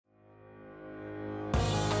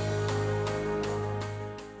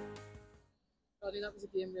Rodney, that was a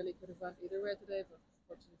game really could have went either way today, but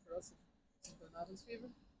fortunately for us, it's in Glenavon's favour.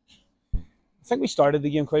 I think we started the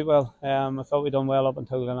game quite well. I thought we'd done well up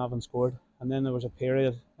until Glenavon scored, and then there was a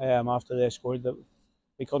period after they scored that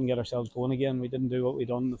we couldn't get ourselves going again. We didn't do what we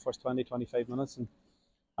done in the first 20-25 minutes,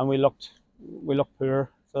 and we looked poor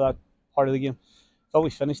for that part of the game. Thought we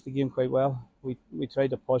finished the game quite well. We tried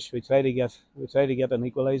to push. We tried to get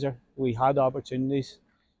an equaliser. We had opportunities.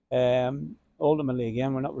 Ultimately,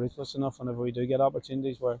 again, we're not ruthless enough whenever we do get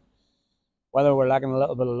opportunities. Whether we're lacking a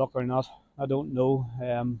little bit of luck or not, I don't know.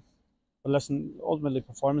 But listen, ultimately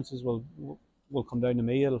performances will come down to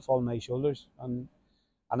me. It'll fall on my shoulders, and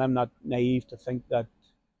I'm not naive to think that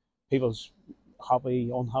people's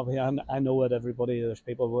happy, unhappy. I know that there's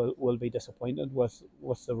people will be disappointed with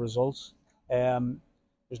the results.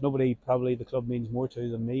 There's nobody probably the club means more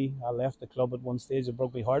to than me. I left the club at one stage. It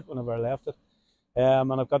broke my heart whenever I left it,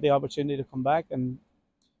 and I've got the opportunity to come back. And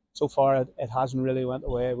so far, it hasn't really went the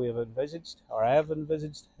way we have envisaged, or I have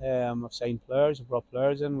envisaged. I've signed players, I've brought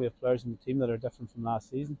players in. We have players in the team that are different from last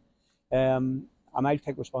season, and I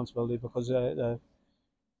take responsibility because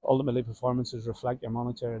ultimately performances reflect your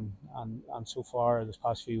manager, and so far this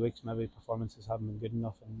past few weeks maybe performances haven't been good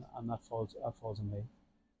enough, and that falls on me. You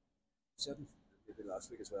said maybe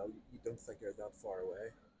last week as well, you don't think you're that far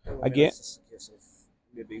away. Again, it's a case of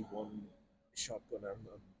maybe one shot going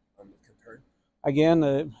and it can turn.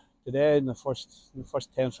 Again, today in the first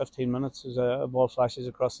 10-15 minutes, as a ball flashes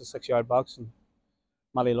across the 6-yard box, and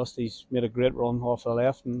Matty Lusty's made a great run off the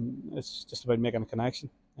left, and it's just about making a connection.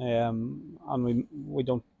 And we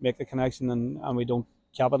don't make the connection, and we don't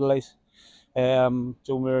capitalise. Joe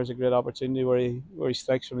Muir has a great opportunity where he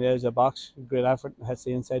strikes from the edge of the box, great effort, and hits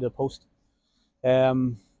the inside of the post.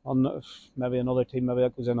 On maybe another team, maybe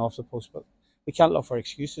that goes in off the post, but we can't look for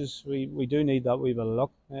excuses. We do need that wee bit of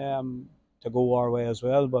luck to go our way as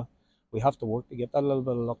well, but we have to work to get that little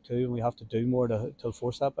bit of luck too, and we have to do more to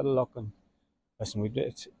force that bit of luck. And listen,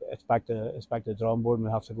 it's back to the drawing board, and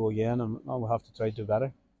we have to go again, and we have to try to do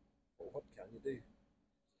better. Well, what can you do?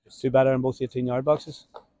 Do better in both 18-yard boxes.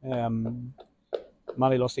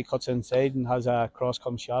 Matty Lusty cuts inside and has a cross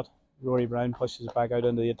come shot. Rory Brown pushes it back out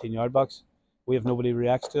into the 18-yard box. We have nobody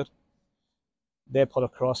reacts to it. They put a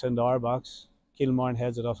cross into our box. Keelan Moran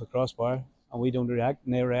heads it off the crossbar, and we don't react,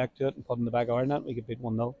 and they react to it and put it in the back of our net. We get beat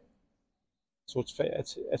 1-0. So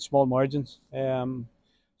it's small margins.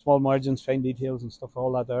 Small margins, fine details and stuff,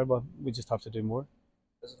 all that there, but we just have to do more.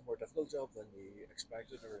 Is it a more difficult job than you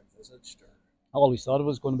expected or envisaged? Or? I always thought it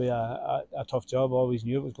was going to be a tough job. I always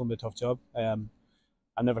knew it was going to be a tough job.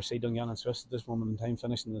 I never see Dungannon Swiss at this moment in time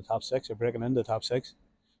finishing in the top 6 or breaking into the top 6.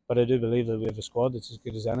 But I do believe that we have a squad that's as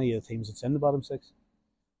good as any of the teams that's in the bottom 6,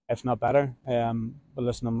 if not better. But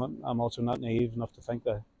listen, I'm also not naive enough to think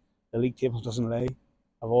that the league table doesn't lie.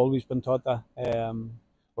 I've always been taught that.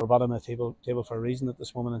 We're bottom of the table for a reason at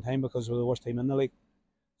this moment in time because we're the worst team in the league.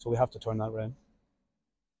 So we have to turn that around.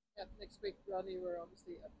 Yeah, next week, Rodney, we're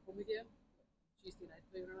obviously at home again. Tuesday night,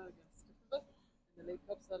 believe it or not, against Glenavon. In the League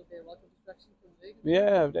Cups, that'll be a welcome distraction from the league.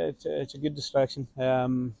 Yeah, it's a good distraction.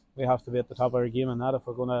 We have to be at the top of our game and that if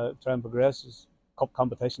we're going to try and progress. It's cup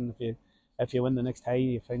competition. If you win the next tie,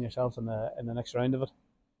 you find yourself in the next round of it,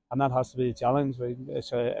 and that has to be the challenge.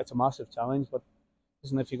 It's a massive challenge, but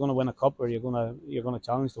listen, if you're going to win a cup or you're going to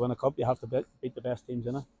challenge to win a cup, you have to beat the best teams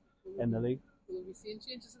in it in the league. Will we see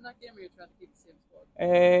changes in that game, or are you trying to keep the same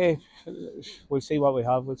squad? We'll see what we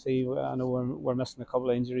have. We'll see. I know we're missing a couple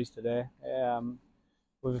of injuries today.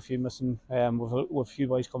 We've a few missing. We've a few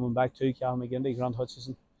boys coming back too. Cal McGinty, Grant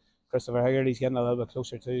Hutchison, Christopher Haggerty's getting a little bit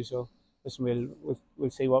closer too. So listen, we'll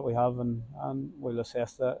see what we have and we'll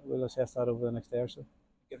assess that. We'll assess that over the next day or so.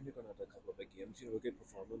 Given you're going to have a couple of big games, a good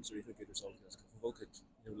performance or even a good result against Glenavon could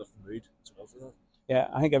lift the mood as well for that. Yeah,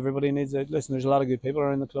 I think everybody needs it. Listen, there's a lot of good people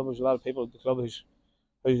around the club. There's a lot of people at the club who's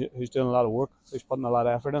doing a lot of work, who's putting a lot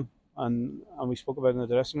of effort in, and we spoke about it in the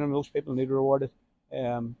dressing room. Those people need rewarded.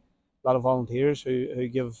 A lot of volunteers who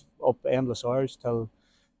give up endless hours till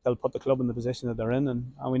put the club in the position that they're in,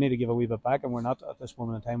 and we need to give a wee bit back, and we're not at this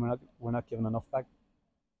moment in time. We're not giving enough back.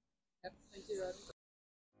 Yep, thank you, Rodney.